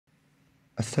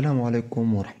السلام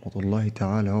عليكم ورحمة الله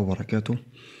تعالى وبركاته.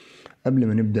 قبل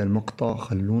ما نبدأ المقطع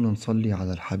خلونا نصلي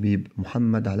على الحبيب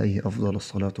محمد عليه أفضل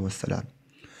الصلاة والسلام.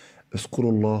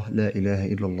 اذكروا الله، لا إله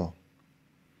إلا الله.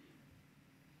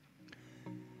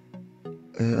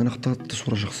 أنا اخترت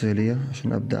صورة شخصية ليا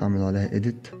عشان أبدأ أعمل عليها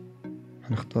ايديت.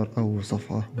 هنختار أول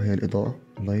صفحة وهي الإضاءة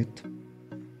لايت.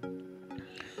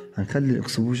 هنخلي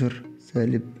الإكسبوجر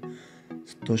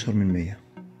 -16%.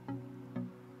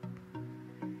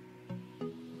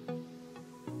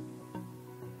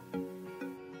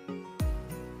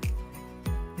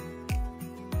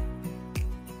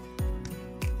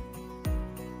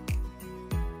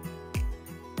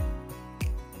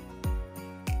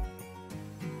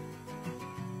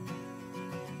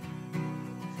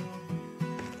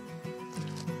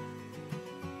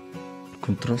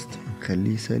 الكونتراست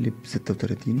هنخليه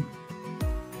 -36.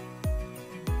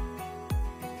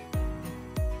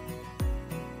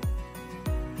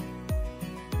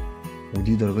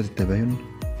 ودي درجات التباين.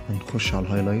 هنخش على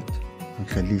الهايلايت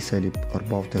هنخليه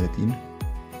 -34.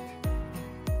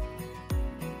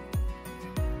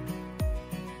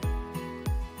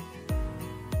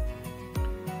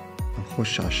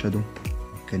 هنخش على الشادو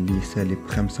هنخليه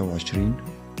 -25.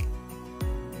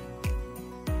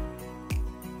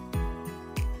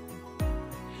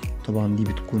 طبعا دي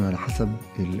بتكون على حسب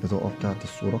الإضاءة بتاعة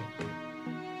الصورة.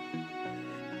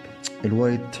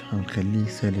 الوايت هنخليه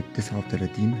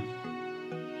 -39.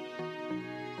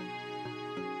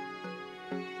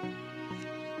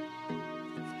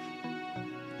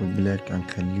 والبلاك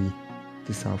هنخليه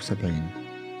 79.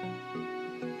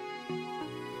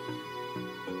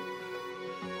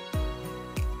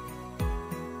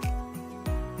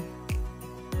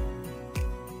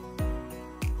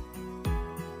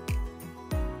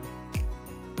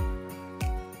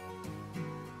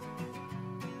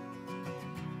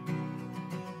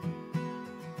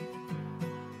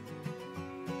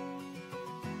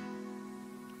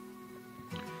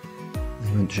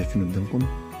 زي ما انتوا شايفين قدامكم.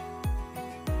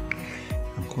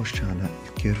 هنخش على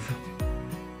الكيرف،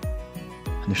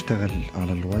 هنشتغل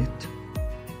على الوايت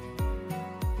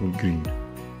والجرين.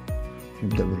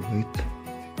 نبدأ بالوايت،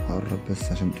 هقرب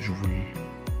بس عشان تشوفوا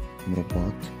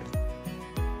المربعات.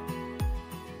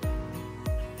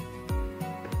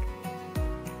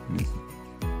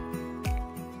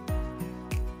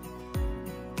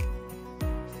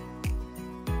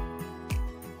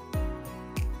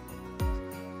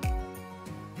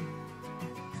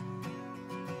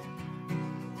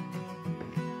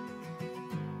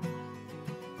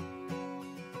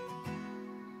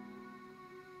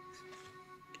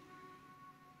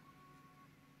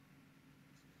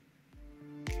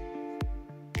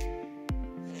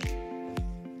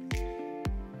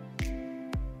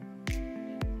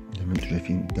 زي ما انتوا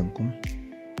شايفين قدامكم.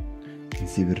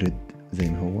 نسيب الريد زي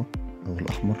ما هو او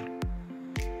الاحمر،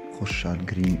 نخش على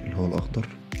الجرين اللي هو الاخضر.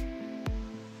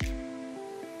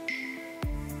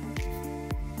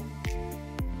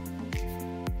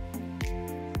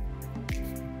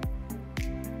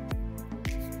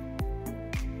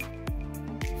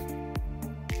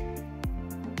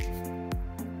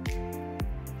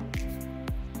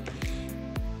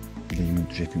 زي ما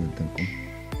انتوا شايفين قدامكم.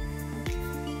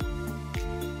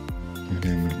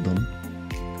 هنعمل ضم،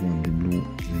 طبعا البلو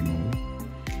زي ما هو.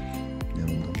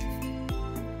 نعمل ضم،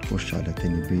 نخش على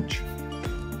تاني بيج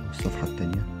الصفحة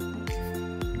التانية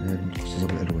اللي هي المتخصصة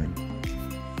بالألوان.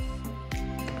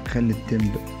 خلي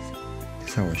التمب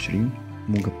 29،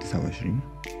 موجب 29.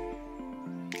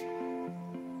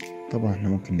 طبعا احنا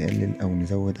ممكن نقلل او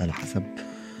نزود على حسب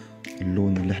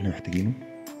اللون اللي احنا محتاجينه.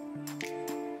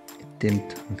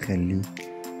 التمت هنخليه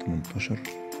 18.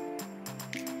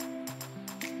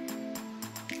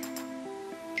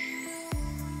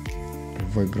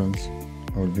 الفايبرانس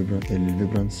او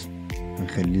الفيبرانس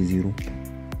هنخليه 0.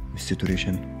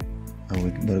 والساتوريشن او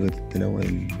درجة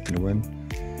الالوان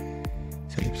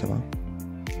 -7.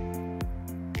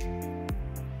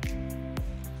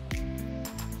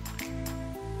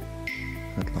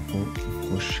 نطلع فوق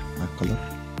نخش على الكلر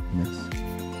ميكس.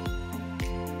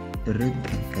 الريد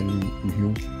هنخلي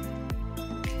الهيو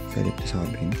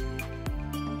 -49.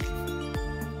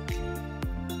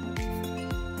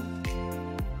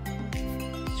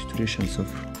 ساتوريشن 0.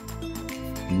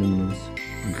 اللومينانس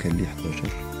هنخليه 11.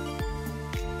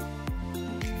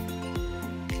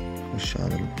 نخش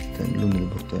على اللون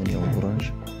البرتقاني او الاورانج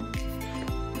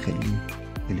نخليه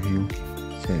الهيو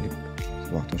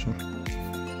 -17.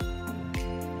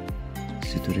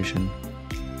 ساتوريشن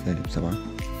 -7.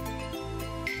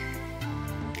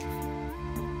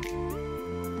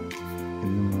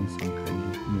 اللومينانس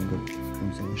هنخليه موجب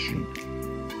 25.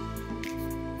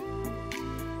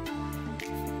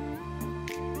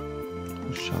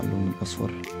 نخش على اللون الأصفر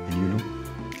اليلو،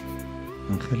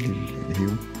 هنخلي الهيو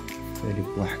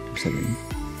 -71.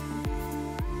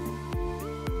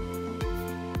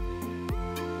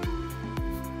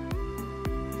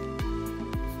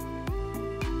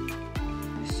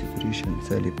 الساتوريشن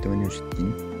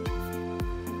 -68.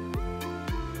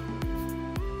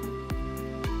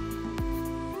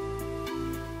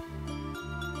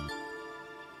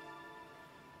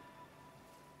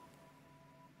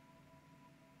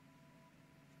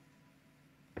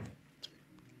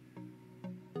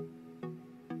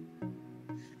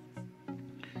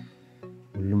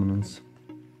 واللومينانس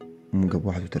موجب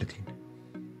 31.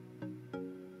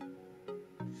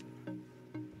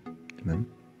 تمام.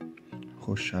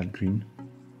 نخش على الجرين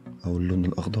او اللون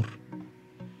الاخضر،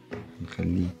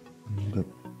 نخليه موجب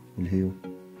الهيو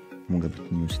موجب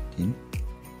 62.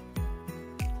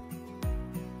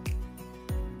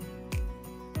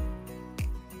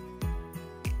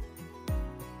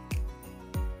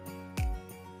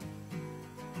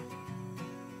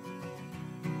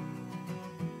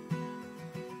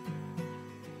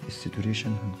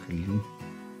 الساتوريشن هنخليه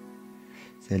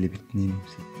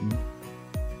 -62.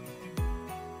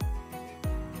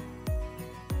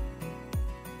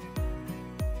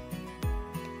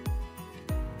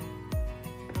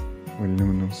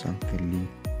 واللومينانس هنخليه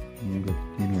موجب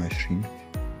 22.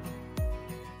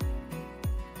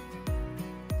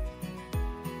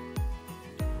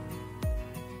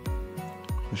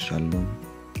 نخش على اللون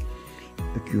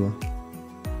اكيوا،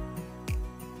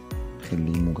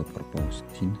 نخليه موجب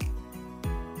 64.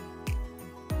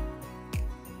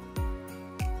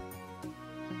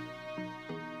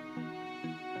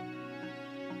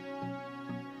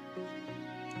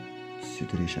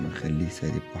 الساتوريشن هنخليه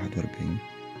 -41.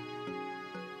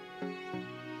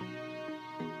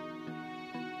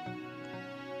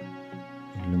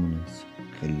 اللومينانس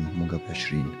نخليه موجب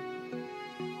 20.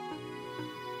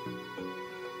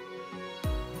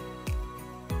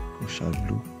 نخش على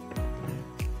البلو،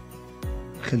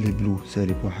 نخلي البلو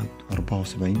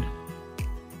 -74.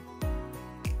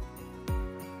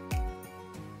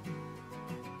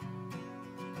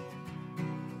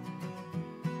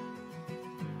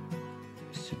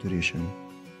 الساتوريشن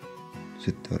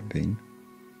 46.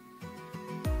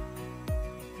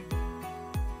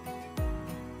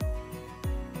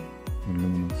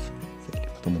 واللومينانس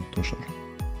 -18.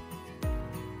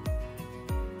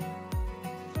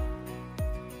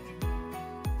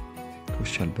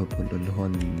 نخش على الباب اللي هو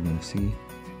البنفسجي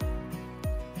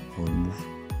أو الموف،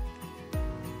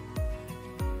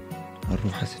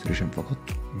 هنروح على الساتوريشن فقط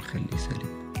ونخليه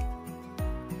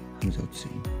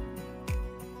 -95.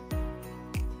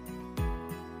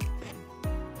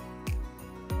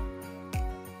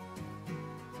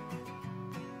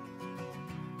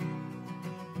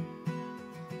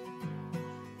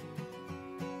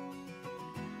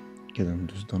 كده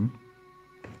ندوس دن.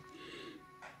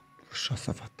 نخش على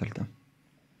الصفحة التالتة،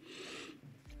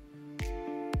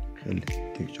 خلي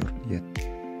التكتشر ديت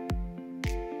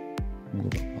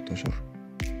موجب 14.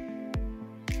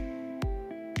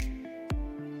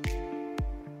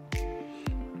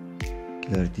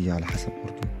 كلاريتي على حسب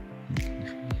برضو، ممكن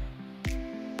نخليها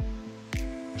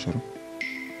 10.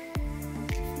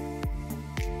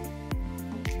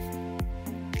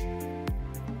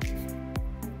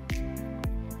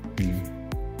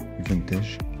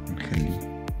 الفانتاج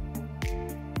نخليه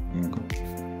موجب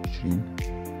 20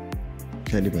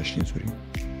 -20 سوري.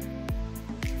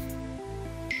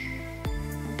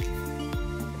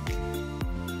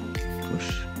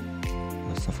 نخش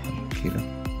على الصفحة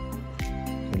الأخيرة،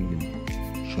 نخلي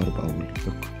الشرب أو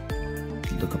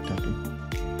الدقة بتاعته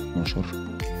 12.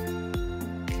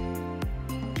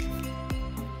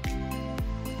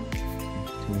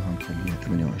 هنخليها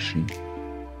 28.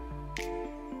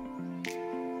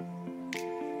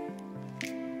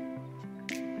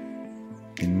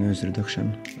 النويز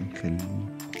ريدكشن هنخليه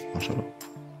 10.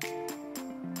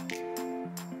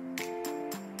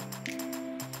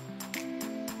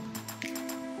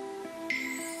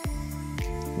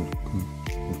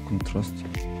 والكونتراست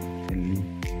نخليه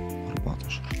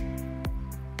 14.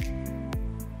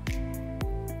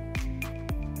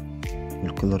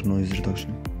 والكولر نويز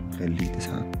ريدكشن نخليه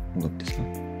 9 موجب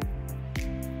 9.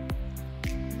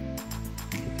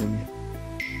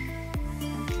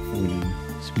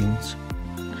 والسموث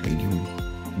نخليهم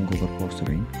موجب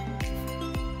 74.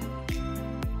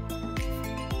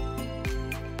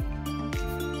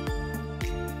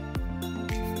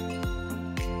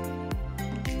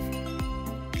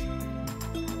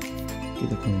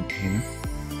 كده كنا انتهينا.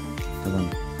 طبعا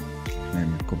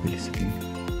هنعمل كوبي للسيتنج.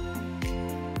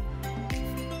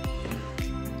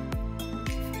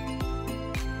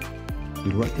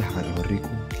 دلوقتي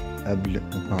هوريكم قبل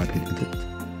وبعد الايديت.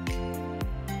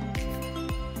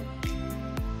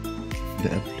 ده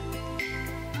قبل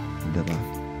وده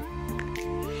بعد.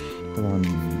 طبعا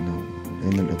لو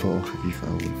لقينا الإضاءة خفيفة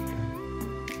أو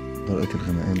درجة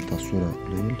الغمقان بتاع الصورة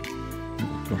قليل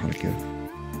ممكن تروح على كيرف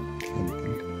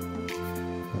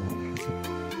حسب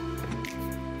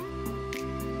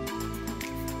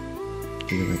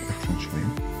كده بقت أحسن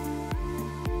شوية.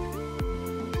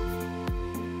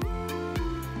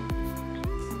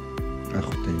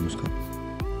 اخد تاني نسخة.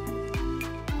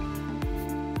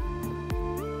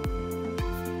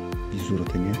 دي صورة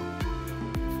تانية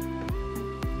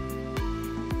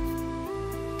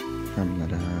هعمل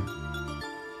عليها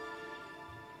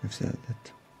نفس الاعداد.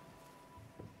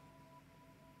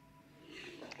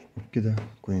 وبكده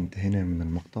نكون انتهينا من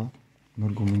المقطع.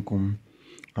 نرجو منكم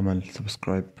عمل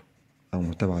سبسكرايب او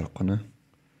متابعة القناة.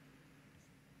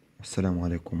 والسلام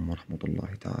عليكم ورحمة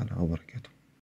الله تعالى وبركاته.